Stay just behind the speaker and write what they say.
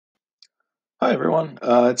Hi everyone,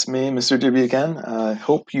 it's me, Mr. Doobie again. I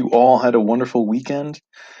hope you all had a wonderful weekend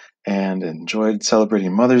and enjoyed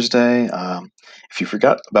celebrating Mother's Day. If you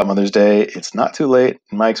forgot about Mother's Day, it's not too late.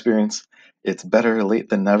 In my experience, it's better late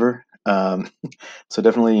than never. So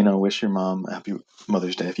definitely, wish your mom happy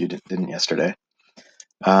Mother's Day if you didn't yesterday.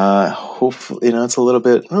 Hopefully, it's a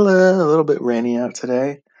little bit rainy out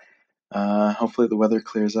today. Hopefully the weather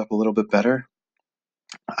clears up a little bit better.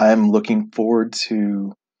 I'm looking forward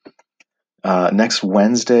to next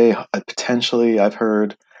Wednesday. Potentially, I've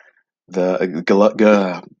heard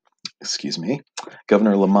excuse me,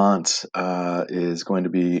 Governor Lamont is going to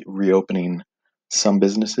be reopening some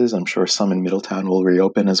businesses. I'm sure some in Middletown will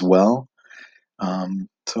reopen as well.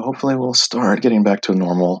 So hopefully we'll start getting back to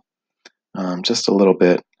normal, just a little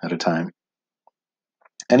bit at a time.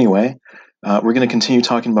 Anyway, we're going to continue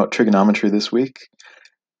talking about trigonometry this week.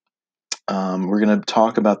 We're going to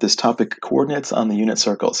talk about this topic, coordinates on the unit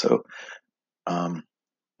circle. So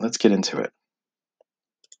let's get into it.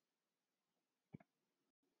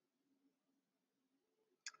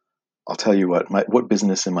 I'll tell you what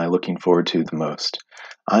business am I looking forward to the most?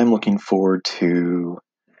 I'm looking forward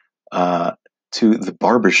uh, to the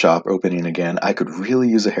barbershop opening again. I could really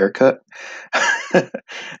use a haircut.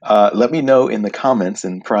 Let me know in the comments,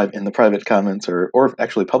 in the private comments, or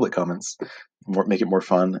actually public comments. Make it more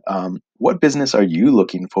fun. What business are you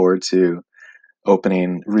looking forward to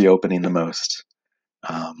reopening the most?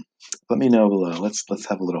 Um, Let me know below. Let's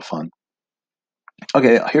have a little fun.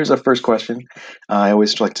 Okay, here's our first question. I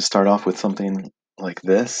always like to start off with something like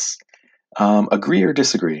this. Agree or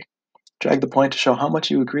disagree? Drag the point to show how much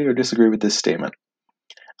you agree or disagree with this statement.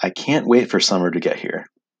 I can't wait for summer to get here.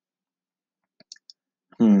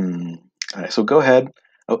 Hmm. All right, so go ahead.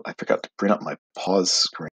 Oh, I forgot to bring up my pause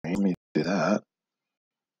screen. Let me do that.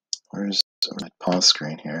 Where's my pause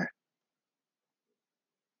screen here?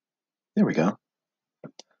 There we go.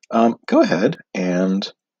 Go ahead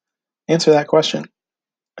and answer that question.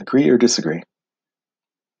 Agree or disagree?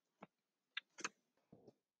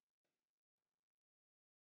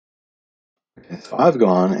 Okay, so I've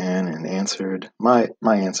gone in and answered my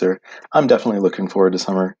answer. I'm definitely looking forward to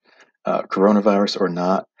summer, coronavirus or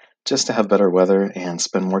not, just to have better weather and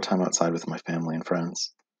spend more time outside with my family and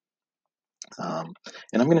friends. And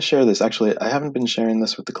I'm going to share this. Actually, I haven't been sharing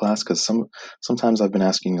this with the class because sometimes I've been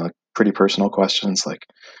asking like pretty personal questions, like,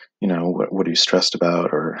 what are you stressed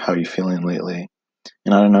about, or how are you feeling lately?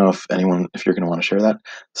 And I don't know if you're going to want to share that.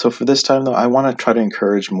 So for this time, though, I want to try to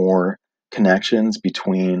encourage more connections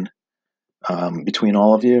between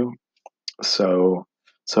all of you. So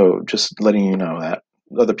just letting you know that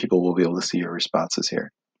other people will be able to see your responses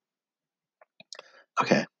here.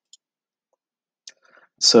 Okay.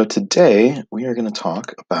 So today we are going to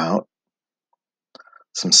talk about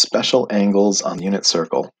some special angles on the unit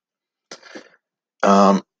circle.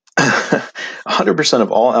 100%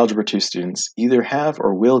 of all Algebra 2 students either have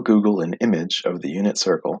or will Google an image of the unit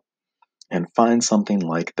circle and find something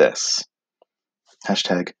like this.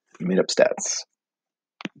 Hashtag made up stats.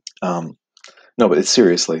 No, but it's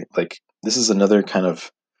seriously, like, this is another kind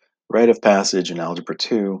of rite of passage in Algebra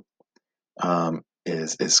 2,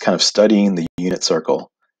 is kind of studying the unit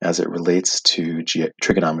circle as it relates to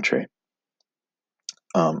trigonometry.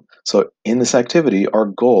 So in this activity, our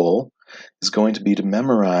goal is going to be to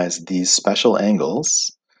memorize these special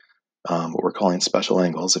angles, what we're calling special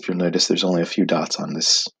angles. If you'll notice, there's only a few dots on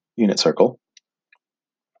this unit circle,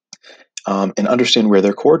 and understand where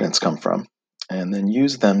their coordinates come from, and then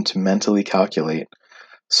use them to mentally calculate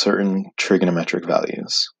certain trigonometric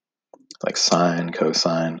values, like sine,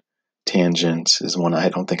 cosine, tangent is one I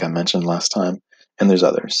don't think I mentioned last time, and there's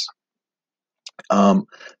others.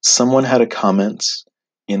 Someone had a comment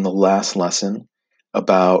in the last lesson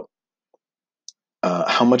about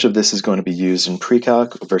how much of this is going to be used in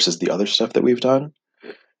pre-calc versus the other stuff that we've done.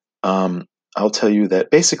 I'll tell you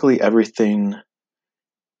that basically everything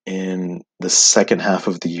in the second half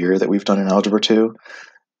of the year that we've done in Algebra 2,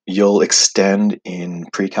 you'll extend in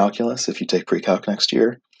pre-calculus if you take pre-calc next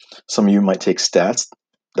year. Some of you might take stats.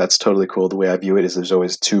 That's totally cool. The way I view it is there's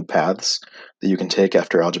always two paths that you can take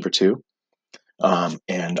after Algebra 2.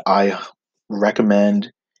 And I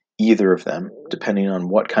recommend either of them, depending on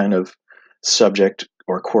what kind of subject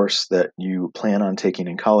or course that you plan on taking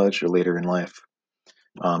in college or later in life.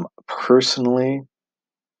 Personally,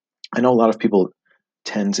 I know a lot of people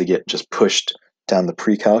tend to get just pushed down the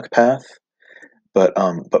pre-calc path, but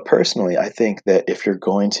personally, I think that if you're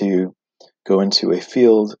going to go into a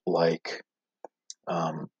field like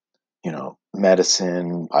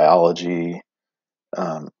medicine, biology,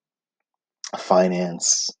 um,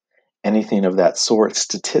 finance, anything of that sort,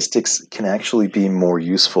 statistics can actually be more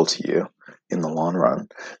useful to you in the long run.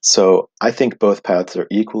 So I think both paths are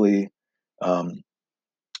um,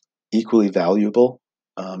 equally valuable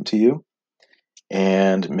to you.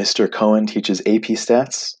 And Mr. Cohen teaches AP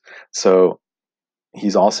Stats, so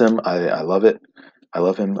he's awesome. I love it. I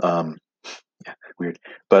love him. Yeah, weird,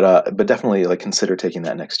 but definitely like consider taking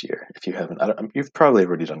that next year if you haven't. You've probably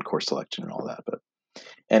already done course selection and all that, but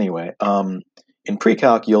anyway, in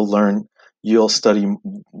pre-calc you'll study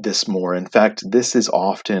this more. In fact, this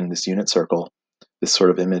unit circle, this sort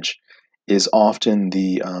of image, is often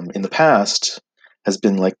in the past has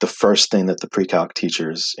been like the first thing that the pre-calc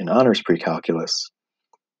teachers in honors pre-calculus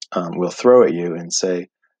will throw at you and say,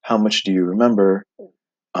 how much do you remember?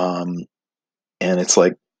 Um, and it's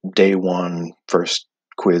like day one, first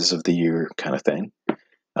quiz of the year kind of thing.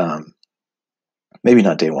 Um, maybe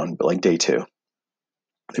not day one, but like day two.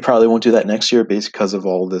 They probably won't do that next year because of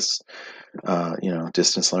all this,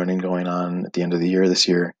 distance learning going on at the end of the year this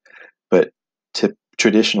year. But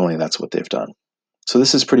traditionally, that's what they've done. So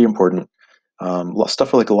this is pretty important.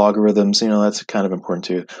 Stuff like logarithms, that's kind of important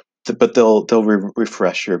too. But they'll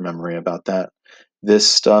refresh your memory about that. This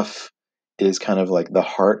stuff is kind of like the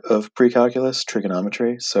heart of pre-calculus,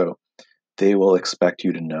 trigonometry. So they will expect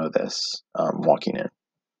you to know this walking in.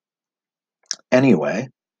 Anyway,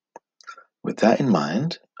 with that in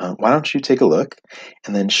mind, why don't you take a look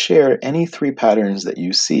and then share any three patterns that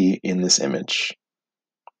you see in this image?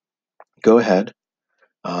 Go ahead.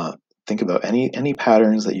 Think about any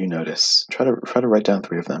patterns that you notice. Try to write down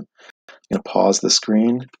three of them. I'm going to pause the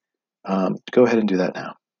screen. Go ahead and do that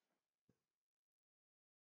now.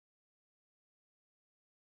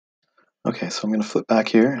 Okay, so I'm going to flip back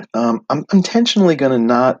here. I'm intentionally going to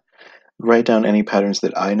not write down any patterns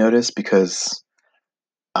that I notice because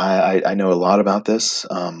I know a lot about this,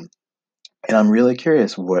 and I'm really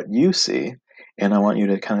curious what you see, and I want you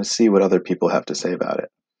to kind of see what other people have to say about it.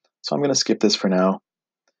 So I'm going to skip this for now,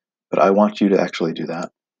 but I want you to actually do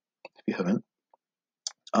that if you haven't.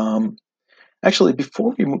 Actually,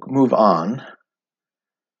 before we move on,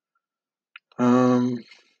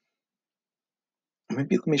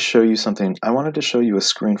 maybe let me show you something. I wanted to show you a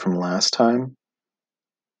screen from last time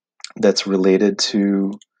that's related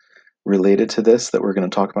to this that we're going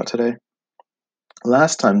to talk about today.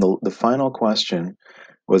 Last time, the final question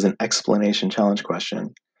was an explanation challenge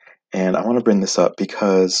question. And I want to bring this up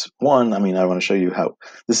because, one, I want to show you how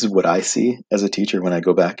this is what I see as a teacher when I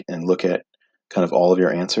go back and look at kind of all of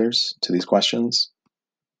your answers to these questions.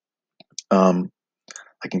 I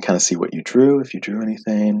can kind of see what you drew, if you drew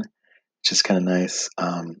anything, which is kind of nice.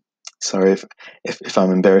 Sorry if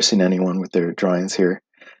I'm embarrassing anyone with their drawings here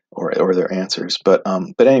or their answers. But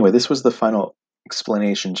anyway, this was the final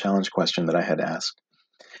explanation challenge question that I had asked.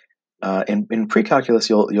 In pre-calculus,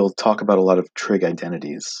 you'll talk about a lot of trig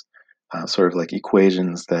identities, sort of like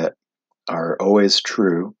equations that are always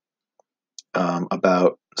true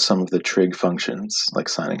about some of the trig functions, like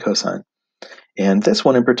sine and cosine. And this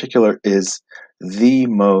one in particular is the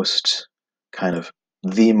most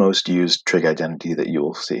used trig identity that you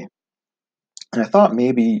will see. And I thought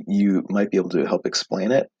maybe you might be able to help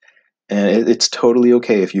explain it. And it's totally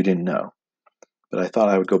okay if you didn't know. But I thought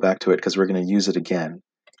I would go back to it because we're going to use it again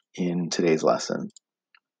in today's lesson.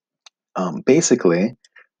 Basically,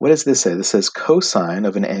 what does this say? This says cosine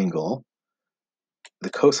of an angle. The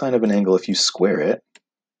cosine of an angle, if you square it,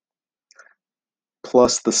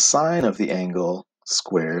 plus the sine of the angle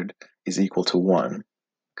squared is equal to 1.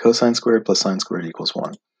 Cosine squared plus sine squared equals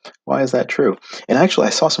 1. Why is that true? And actually,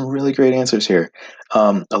 I saw some really great answers here.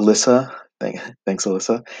 Alyssa, thanks,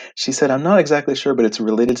 Alyssa. She said, I'm not exactly sure, but it's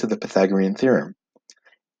related to the Pythagorean theorem.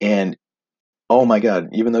 And oh my God,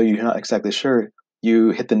 even though you're not exactly sure, you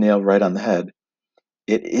hit the nail right on the head.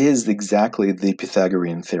 It is exactly the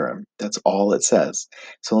Pythagorean theorem. That's all it says.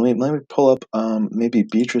 So let me pull up maybe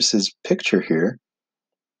Beatrice's picture here.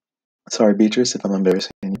 Sorry, Beatrice, if I'm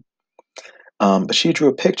embarrassing you. But she drew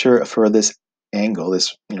a picture for this angle,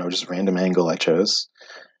 this just random angle I chose.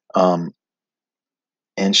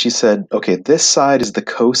 And she said, okay, this side is the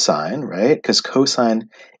cosine, right? Because cosine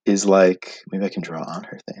is like, maybe I can draw on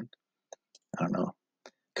her thing. I don't know.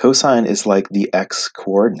 Cosine is like the x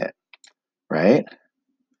coordinate, right?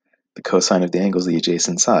 The cosine of the angle is the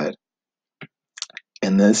adjacent side.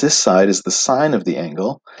 And this side is the sine of the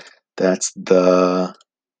angle. That's the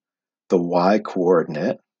y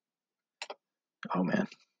coordinate. Oh man.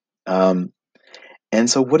 And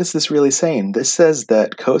so what is this really saying? This says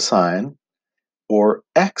that cosine, or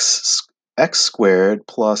x squared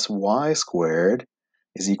plus y squared,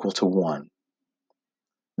 is equal to 1.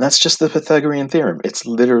 That's just the Pythagorean theorem. It's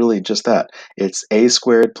literally just that. It's a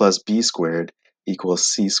squared plus b squared equals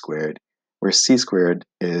c squared, where c squared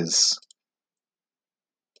is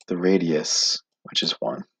the radius, which is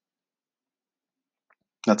 1.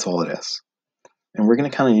 That's all it is. And we're going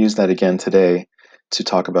to kind of use that again today to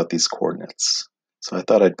talk about these coordinates. So I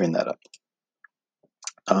thought I'd bring that up.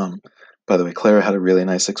 By the way, Clara had a really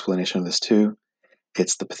nice explanation of this too.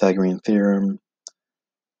 It's the Pythagorean theorem,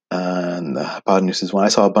 and the hypotenuse is 1. I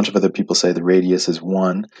saw a bunch of other people say the radius is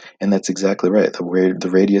 1, and that's exactly right. The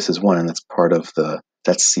radius is 1, and that's part of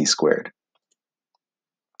that's c squared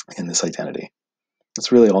in this identity.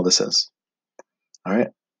 That's really all this is. All right.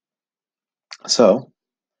 So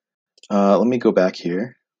let me go back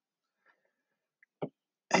here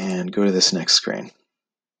and go to this next screen.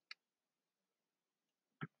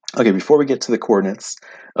 Okay, before we get to the coordinates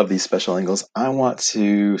of these special angles, I want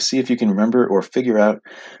to see if you can remember or figure out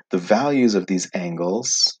the values of these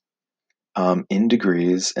angles in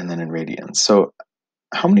degrees and then in radians. So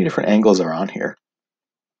how many different angles are on here?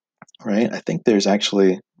 Right? I think there's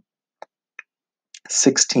actually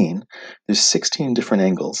 16. There's 16 different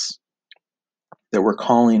angles that we're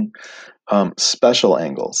calling special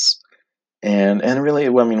angles. And really,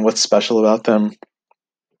 I mean, what's special about them?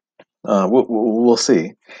 We'll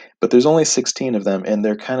see. But there's only 16 of them, and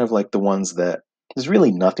they're kind of like the ones that there's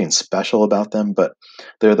really nothing special about them, but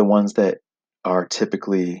they're the ones that are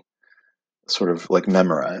typically sort of like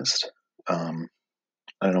memorized. I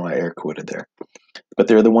don't know why I air quoted there, but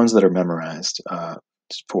they're the ones that are memorized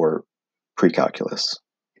for pre-calculus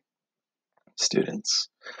students.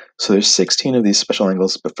 So there's 16 of these special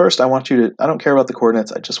angles, but first I don't care about the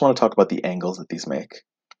coordinates, I just want to talk about the angles that these make.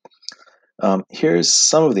 Here's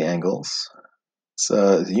some of the angles.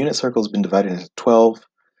 So the unit circle has been divided into 12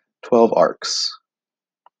 arcs.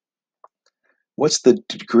 What's the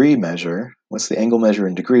degree measure? What's the angle measure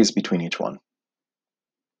in degrees between each one?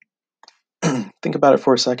 Think about it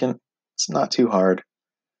for a second. It's not too hard.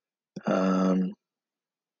 I'll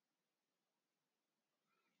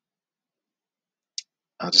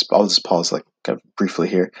just pause like kind of briefly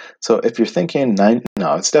here. So if you're thinking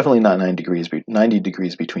no, it's definitely not 90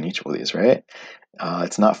 degrees between each of these, right?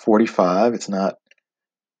 It's not 45, it's not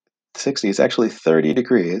 60, it's actually 30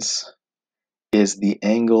 degrees is the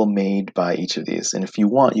angle made by each of these. And if you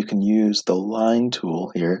want, you can use the line tool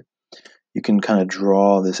here. You can kind of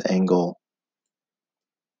draw this angle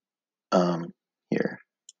here.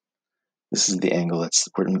 This is the angle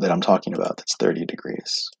that I'm talking about, that's 30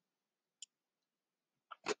 degrees.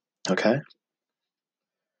 Okay?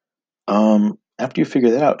 After you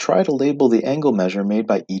figure that out, try to label the angle measure made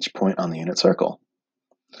by each point on the unit circle.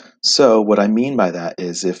 So what I mean by that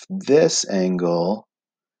is if this angle,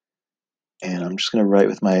 and I'm just going to write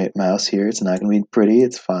with my mouse here, it's not going to be pretty,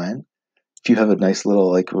 it's fine. If you have a nice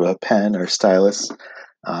little like pen or stylus,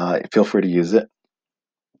 feel free to use it.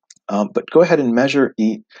 But go ahead and measure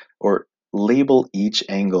or label each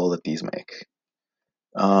angle that these make.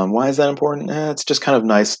 Why is that important? It's just kind of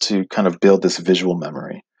nice to kind of build this visual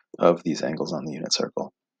memory of these angles on the unit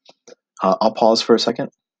circle. I'll pause for a second.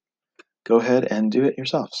 Go ahead and do it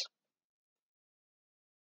yourselves.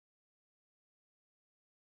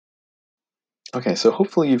 Okay, so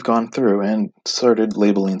hopefully you've gone through and started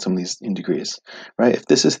labeling some of these in degrees, right? If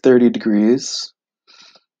this is 30 degrees,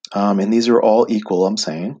 and these are all equal, I'm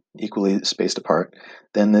saying, equally spaced apart,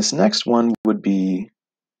 then this next one would be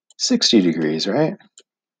 60 degrees, right?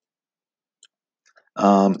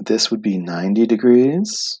 This would be 90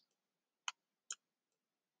 degrees,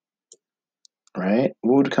 right?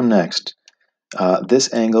 What would come next?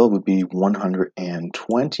 This angle would be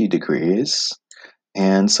 120 degrees,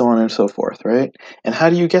 and so on and so forth, right? And how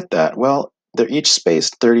do you get that? Well, they're each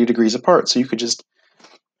spaced 30 degrees apart, so you could just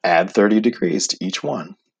add 30 degrees to each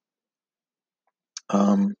one.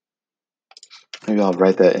 Maybe I'll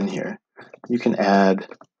write that in here. You can add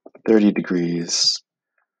 30 degrees.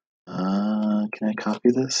 Can I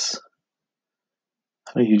copy this?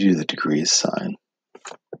 How do you do the degrees sign?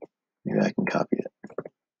 Maybe I can copy it.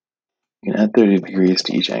 You can add 30 degrees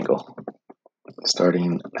to each angle,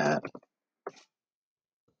 starting at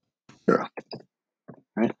 0,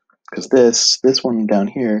 right? Because this one down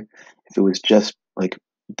here, if it was just like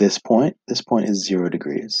this point is 0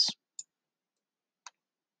 degrees.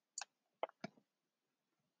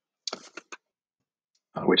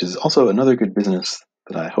 Which is also another good business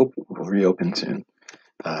that I hope will reopen soon.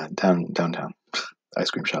 Downtown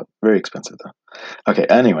ice cream shop. Very expensive though. Okay,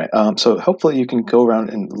 anyway, so hopefully you can go around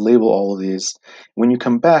and label all of these. When you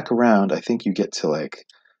come back around, I think you get to like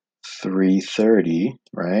 330,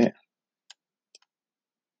 right?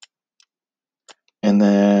 And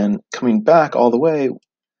then coming back all the way,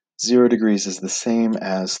 0 degrees is the same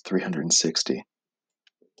as 360.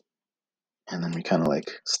 And then we kind of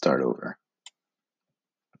like start over.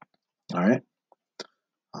 All right.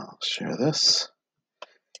 share this.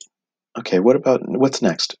 Okay, what's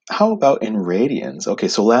next? How about in radians? Okay,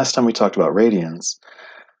 so last time we talked about radians.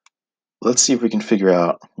 Let's see if we can figure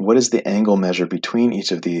out what is the angle measure between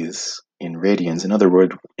each of these in radians. In other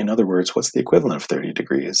words, what's the equivalent of 30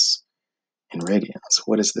 degrees in radians?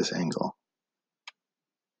 What is this angle?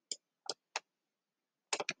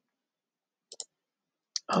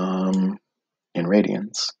 In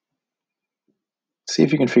radians. See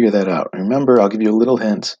if you can figure that out. Remember, I'll give you a little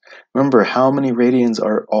hint. Remember, how many radians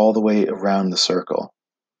are all the way around the circle?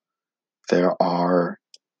 There are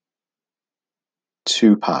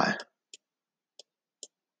 2 pi.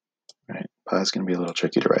 Right? Pi is going to be a little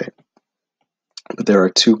tricky to write. But there are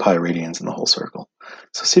 2 pi radians in the whole circle.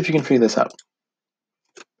 So see if you can figure this out.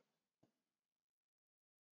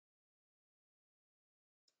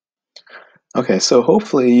 Okay, so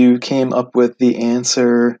hopefully you came up with the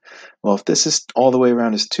answer. Well, if this is all the way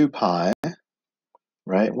around is 2 pi,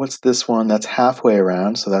 right? What's this one? That's halfway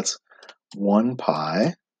around, so that's 1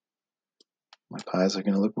 pi. My pi's are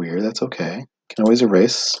going to look weird. That's okay. I can always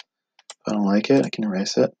erase. If I don't like it, I can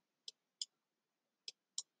erase it.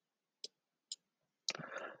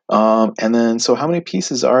 And then, so how many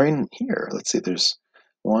pieces are in here? Let's see, there's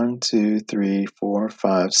 1, 2, 3, 4,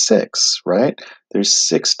 5, 6, right? There's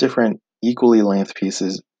 6 different equally length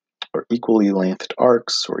pieces, or equally lengthed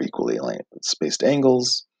arcs, or equally spaced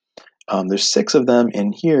angles. There's 6 of them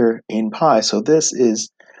in here in pi, so this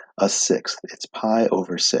is a sixth. It's pi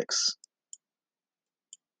over 6.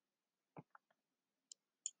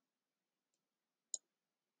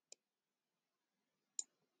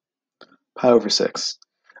 Pi over 6.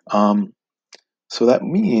 So that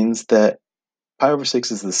means that pi over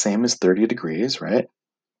 6 is the same as 30 degrees, right?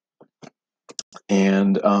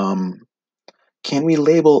 And can we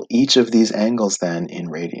label each of these angles then in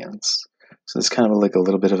radians? So it's kind of like a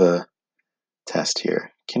little bit of a test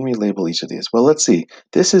here. Can we label each of these? Well, let's see.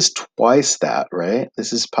 This is twice that, right?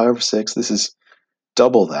 This is pi over 6. This is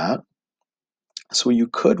double that. So you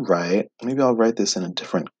could write, maybe I'll write this in a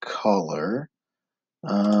different color.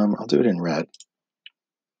 I'll do it in red.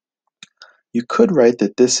 You could write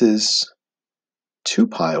that this is 2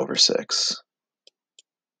 pi over 6,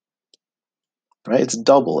 right? It's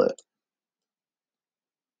double it.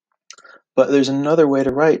 But there's another way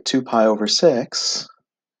to write 2 pi over 6.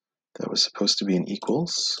 That was supposed to be an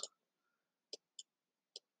equals.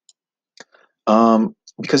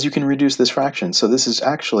 Because you can reduce this fraction. So this is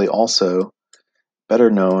actually also better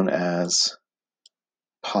known as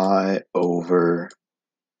pi over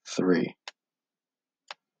 3.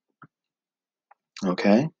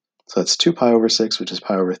 Okay? So that's 2 pi over 6, which is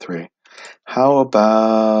pi over 3. How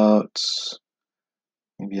about,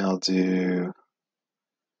 maybe I'll go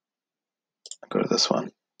to this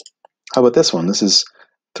one. How about this one? This is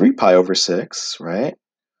 3 pi over 6, right?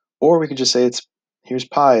 Or we could just say here's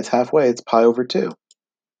pi, it's halfway, it's pi over 2.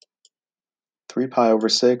 3 pi over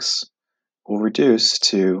 6 will reduce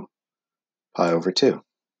to pi over 2.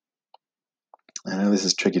 I know this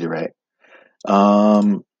is tricky to write.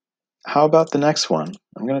 How about the next one?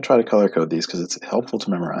 I'm going to try to color code these because it's helpful to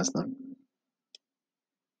memorize them.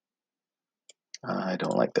 I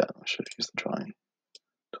don't like that. I should have used the drawing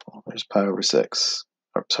tool. There's pi over 6.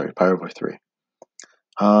 Or, sorry, pi over 3.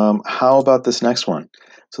 How about this next one?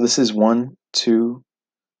 So this is 1, 2,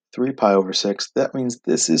 3 pi over 6. That means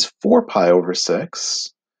this is 4 pi over 6.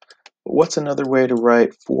 What's another way to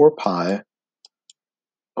write 4 pi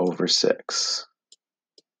over 6?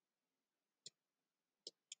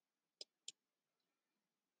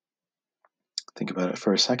 Think about it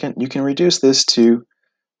for a second. You can reduce this to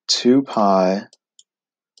 2 pi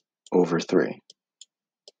over 3.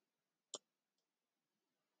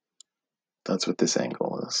 That's what this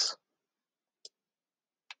angle is.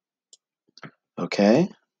 Okay,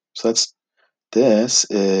 so this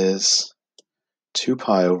is 2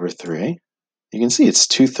 pi over 3. You can see it's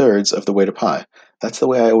 2/3 of the way to pi. That's the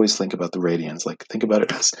way I always think about the radians. Like, think about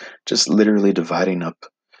it as just literally dividing up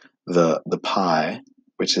the pi,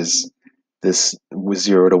 which is this with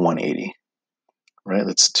 0 to 180, right?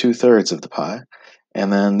 That's 2/3 of the pi.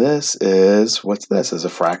 And then this is, what's this? As a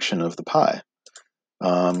fraction of the pi.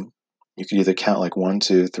 You could either count like 1,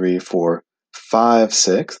 2, 3, 4,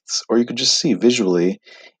 5/6, or you could just see visually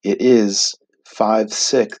it is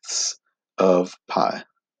 5/6 of pi,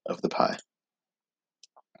 of the pi.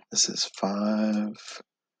 This is 5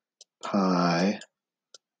 pi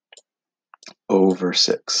over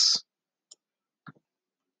 6.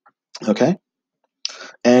 Okay?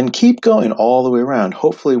 And keep going all the way around.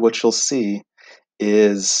 Hopefully what you'll see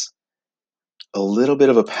is a little bit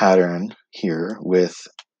of a pattern here with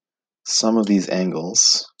some of these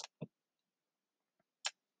angles.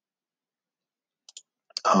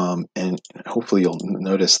 And hopefully you'll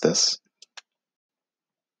notice this,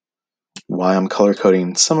 why I'm color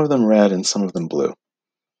coding some of them red and some of them blue.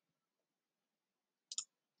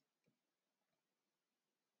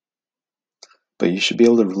 But you should be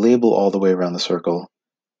able to label all the way around the circle,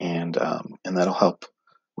 and that'll help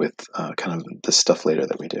with kind of the stuff later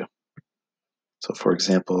that we do. So for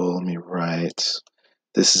example, let me write,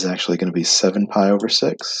 this is actually going to be 7 pi over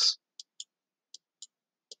 6.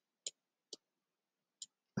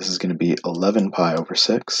 This is going to be 11 pi over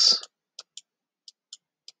 6.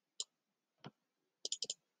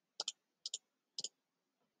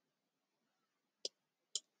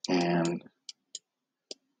 And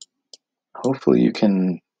hopefully you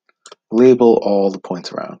can label all the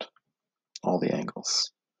points around, all the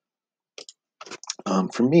angles.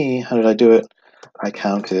 For me, how did I do it? I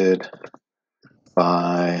counted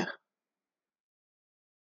by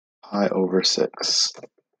pi over 6.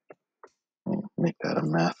 Make that a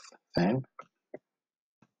math thing.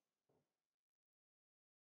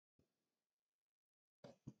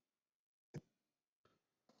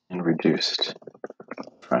 And reduced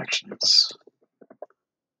fractions.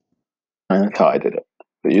 And that's how I did it.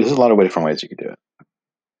 But there's a lot of different ways you could do it.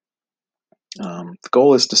 The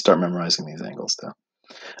goal is to start memorizing these angles, though.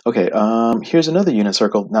 Okay, here's another unit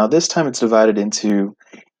circle. Now this time it's divided into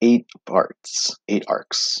 8 parts, 8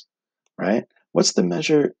 arcs, right? What's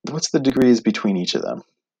the degrees between each of them?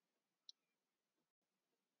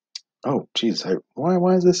 Oh, geez,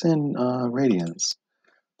 why is this in radians?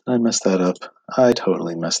 Did I mess that up? I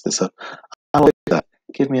totally messed this up. I'll look at that.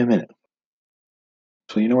 Give me a minute.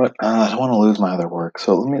 So you know what? I don't want to lose my other work.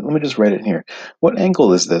 So let me just write it in here. What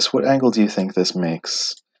angle is this? What angle do you think this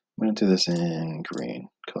makes? I'm going to do this in green.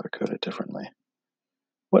 Color code it differently.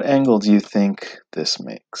 What angle do you think this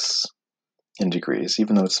makes in degrees?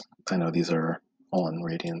 Even though I know these are all in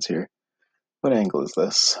radians here. What angle is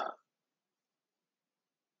this?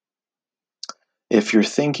 If you're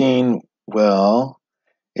thinking, well,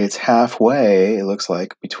 it's halfway, it looks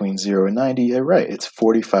like, between 0 and 90. Yeah, right, it's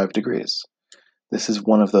 45 degrees. This is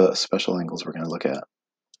one of the special angles we're going to look at.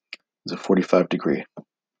 It's a 45 degree.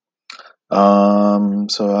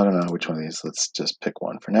 So I don't know which one of these. Let's just pick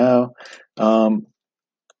one for now. And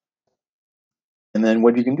then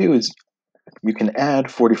what you can do is you can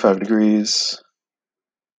add 45 degrees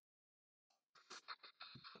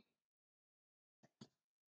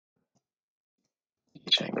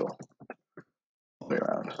each angle all the way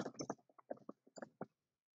around.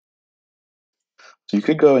 So you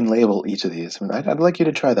could go and label each of these. I'd like you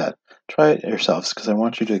to try that. Try it yourselves, because I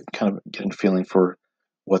want you to kind of get a feeling for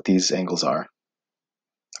what these angles are.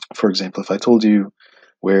 For example, if I told you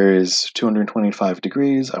where is 225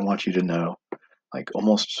 degrees, I want you to know, like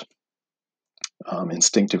almost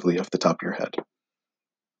instinctively off the top of your head.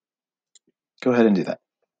 Go ahead and do that.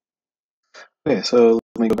 Okay, so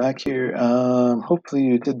let me go back here. Hopefully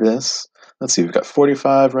you did this. Let's see, we've got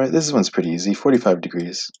 45, right? This one's pretty easy, 45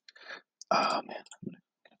 degrees. Oh man, I'm gonna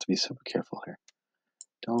have to be super careful here.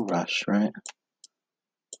 Don't rush, right?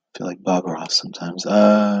 I feel like Bob Ross sometimes.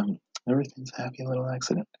 Everything's a happy little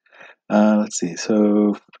accident. Let's see,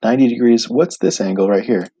 so 90 degrees. What's this angle right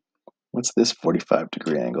here? What's this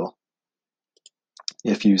 45-degree angle?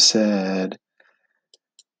 If you said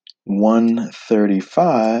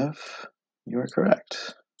 135, you are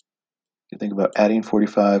correct. You think about adding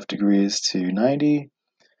 45 degrees to 90.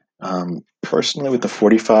 Personally, with the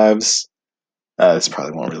 45s, this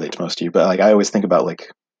probably won't relate to most of you, but like I always think about like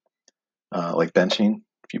benching.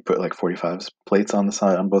 If you put like 45s plates on the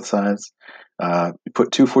side on both sides, you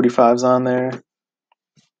put two 45s on there.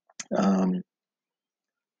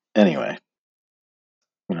 Anyway,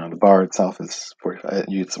 you know the bar itself is 45.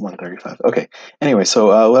 It's 135. Okay. Anyway, so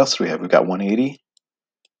what else do we have? We've got 180.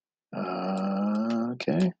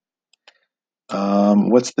 Okay.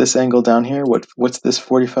 What's this angle down here? What's this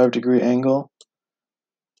 45-degree angle?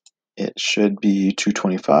 It should be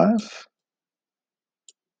 225.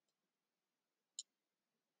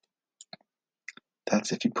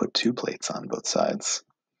 That's if you put two plates on both sides.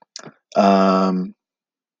 1,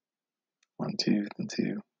 2, and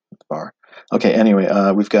 2 bar. Okay,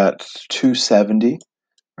 anyway, we've got 270,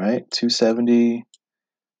 right? 270.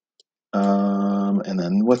 And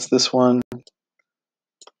then what's this one?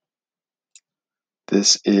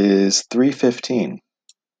 This is 315.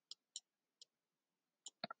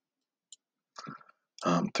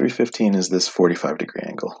 315 is this 45-degree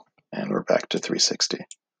angle, and we're back to 360.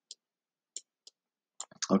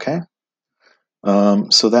 Okay,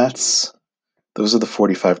 so those are the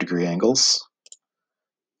 45-degree angles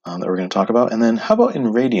that we're going to talk about. And then how about in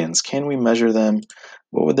radians? Can we measure them?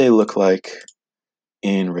 What would they look like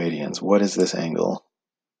in radians? What is this angle?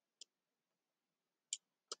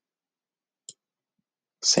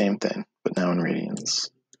 Same thing, but now in radians.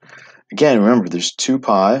 Again, remember there's 2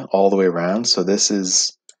 pi all the way around, so this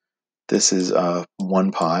is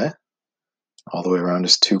 1 pi. All the way around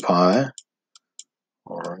is 2 pi,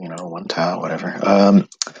 or 1 tau, whatever.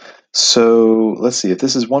 So let's see, if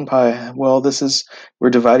this is 1 pi, well, we're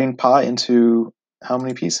dividing pi into how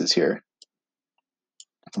many pieces here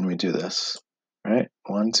when we do this, right?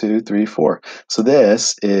 1, 2, 3, 4. So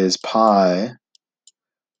this is pi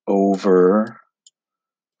over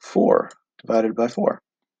 4 divided by 4.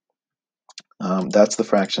 That's the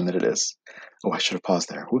fraction that it is. Oh, I should have paused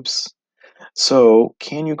there. Whoops. So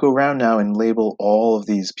can you go around now and label all of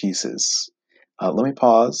these pieces? Let me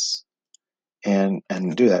pause and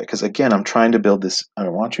do that, because again, I'm trying to build this. I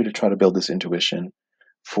want you to try to build this intuition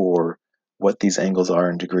for what these angles are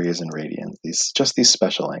in degrees and radians. These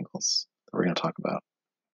special angles that we're going to talk about.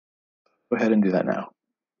 Go ahead and do that now.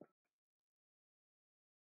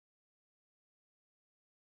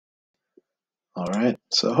 All right,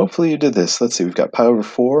 so hopefully you did this. Let's see, we've got pi over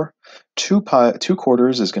 4. 2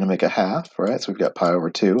 quarters is going to make a half, right? So we've got pi over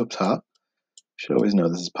 2 up top. Should always know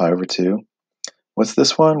this is pi over 2. What's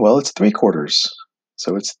this one? Well, it's 3 quarters.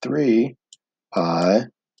 So it's 3 pi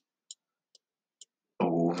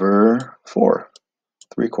over 4.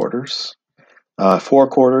 3 quarters. 4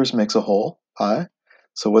 quarters makes a whole, pi.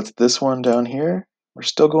 So what's this one down here? We're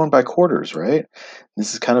still going by quarters, right?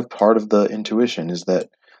 This is kind of part of the intuition, is that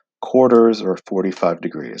quarters are 45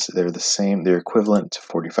 degrees. They're the same, they're equivalent to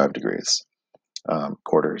 45 degrees,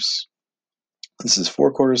 quarters. This is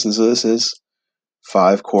 4 quarters, this is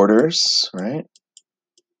 5 quarters, right?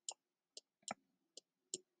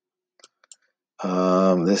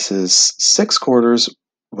 This is 6 quarters,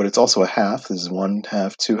 but it's also a half. This is 1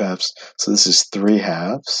 half, 2 halves. So this is 3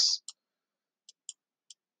 halves.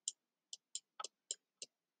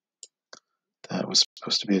 That was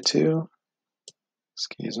supposed to be a 2.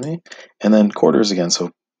 Excuse me. And then quarters again.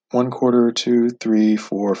 So 1 quarter, 2, 3,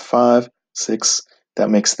 4, 5, 6. That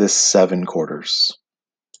makes this 7 quarters.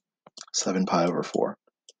 7 pi over 4.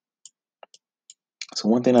 So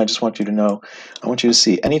one thing I just want you to know, I want you to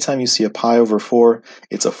see, anytime you see a pi over 4,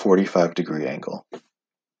 it's a 45-degree angle.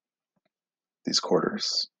 These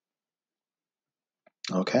quarters.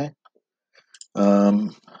 Okay.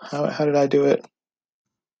 How did I do it?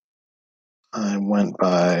 I went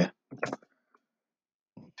by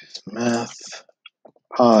math,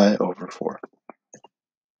 pi over 4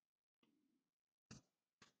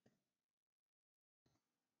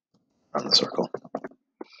 on the circle.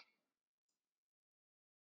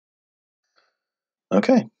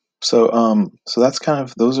 Okay, so that's kind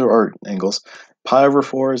of, those are our angles. Pi over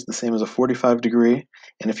 4 is the same as a 45 degree,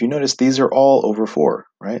 and if you notice, these are all over 4,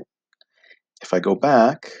 right? If I go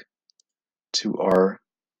back to our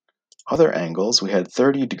other angles, we had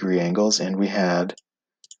 30-degree angles, and we had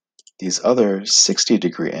these other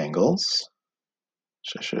 60-degree angles,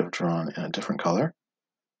 which I should have drawn in a different color.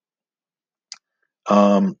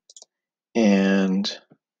 And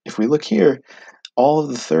if we look here, all of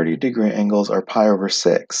the 30-degree angles are pi over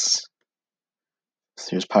 6. So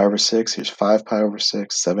here's pi over 6, here's 5 pi over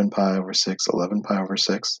 6, 7 pi over 6, 11 pi over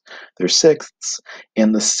 6. They're sixths,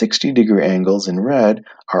 and the 60-degree angles in red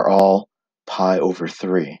are all pi over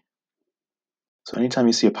 3. So anytime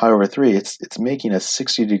you see a pi over 3, it's making a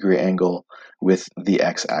 60-degree angle with the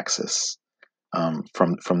x-axis,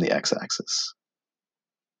 from the x-axis.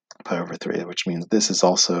 Pi over 3, which means this is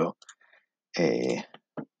also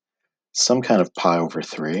some kind of pi over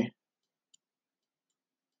 3.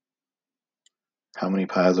 How many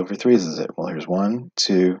pi's over 3's is it? Well, here's 1,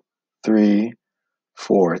 2, 3,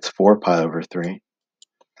 4. It's 4 pi over 3.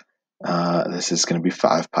 This is going to be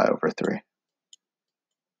 5 pi over 3.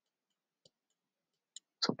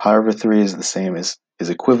 So pi over 3 is the same is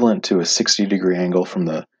equivalent to a 60-degree angle from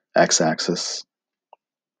the x-axis.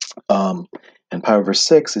 And pi over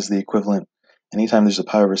 6 is the equivalent, anytime there's a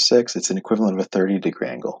pi over 6, it's an equivalent of a 30-degree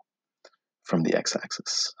angle from the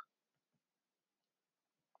x-axis.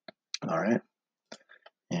 All right.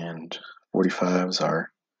 And 45s are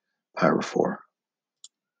pi over 4.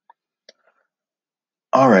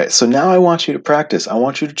 All right, so now I want you to practice. I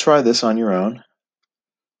want you to try this on your own.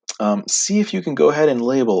 See if you can go ahead and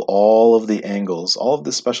label all of the angles, all of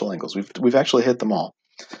the special angles. We've actually hit them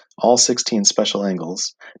all 16 special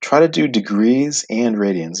angles. Try to do degrees and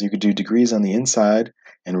radians. You could do degrees on the inside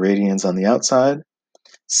and radians on the outside.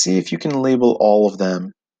 See if you can label all of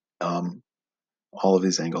them, all of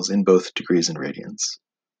these angles in both degrees and radians.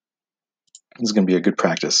 This is going to be a good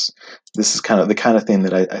practice. This is kind of the kind of thing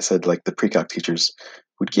that I said, like the pre-calc teachers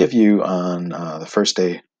would give you on the first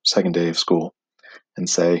day, second day of school, and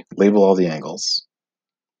say, label all the angles.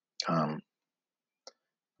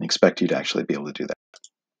 and expect you to actually be able to do that.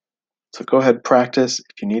 So go ahead, practice.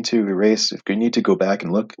 If you need to erase, if you need to go back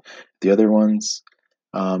and look at the other ones,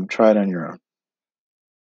 try it on your own.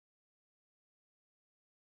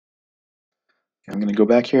 I'm going to go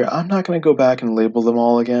back here. I'm not going to go back and label them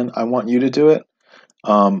all again. I want you to do it,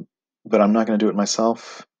 but I'm not going to do it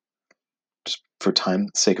myself, just for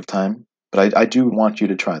sake of time. But I do want you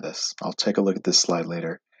to try this. I'll take a look at this slide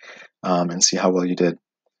later and see how well you did.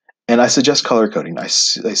 And I suggest color coding. I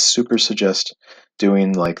super suggest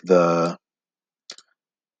doing like the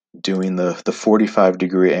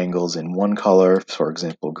 45-degree angles in one color, for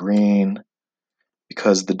example, green,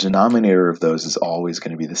 because the denominator of those is always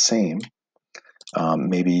going to be the same.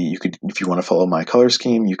 Maybe you could, if you want to follow my color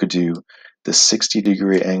scheme, you could do the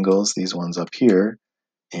 60-degree angles, these ones up here,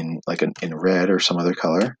 in like in red or some other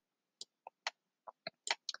color,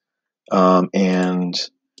 and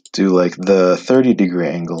do like the 30-degree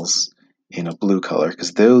angles in a blue color,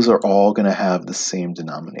 because those are all going to have the same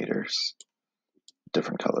denominators,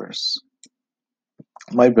 different colors.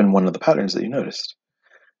 Might have been one of the patterns that you noticed,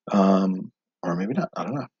 or maybe not. I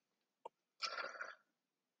don't know.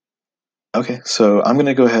 Okay, so I'm going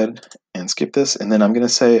to go ahead and skip this, and then I'm going to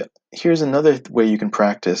say, here's another way you can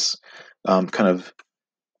practice kind of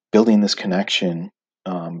building this connection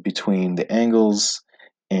between the angles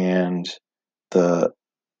and the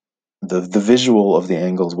visual of the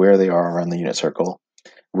angles, where they are around the unit circle,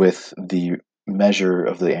 with the measure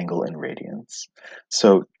of the angle in radians.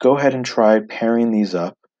 So go ahead and try pairing these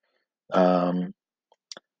up.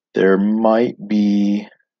 There might be,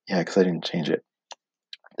 yeah, because I didn't change it.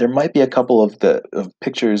 There might be a couple of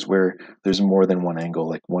pictures where there's more than one angle,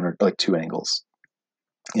 like one or like two angles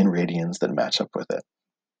in radians that match up with it.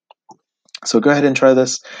 So go ahead and try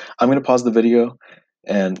this. I'm going to pause the video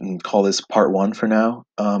and call this part 1 for now,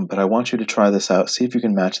 but I want you to try this out, see if you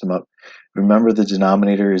can match them up. Remember, the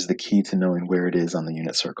denominator is the key to knowing where it is on the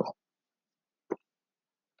unit circle.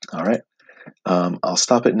 All right, I'll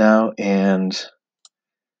stop it now and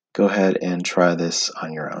go ahead and try this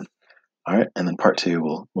on your own. All right, and then part 2,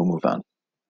 we'll move on.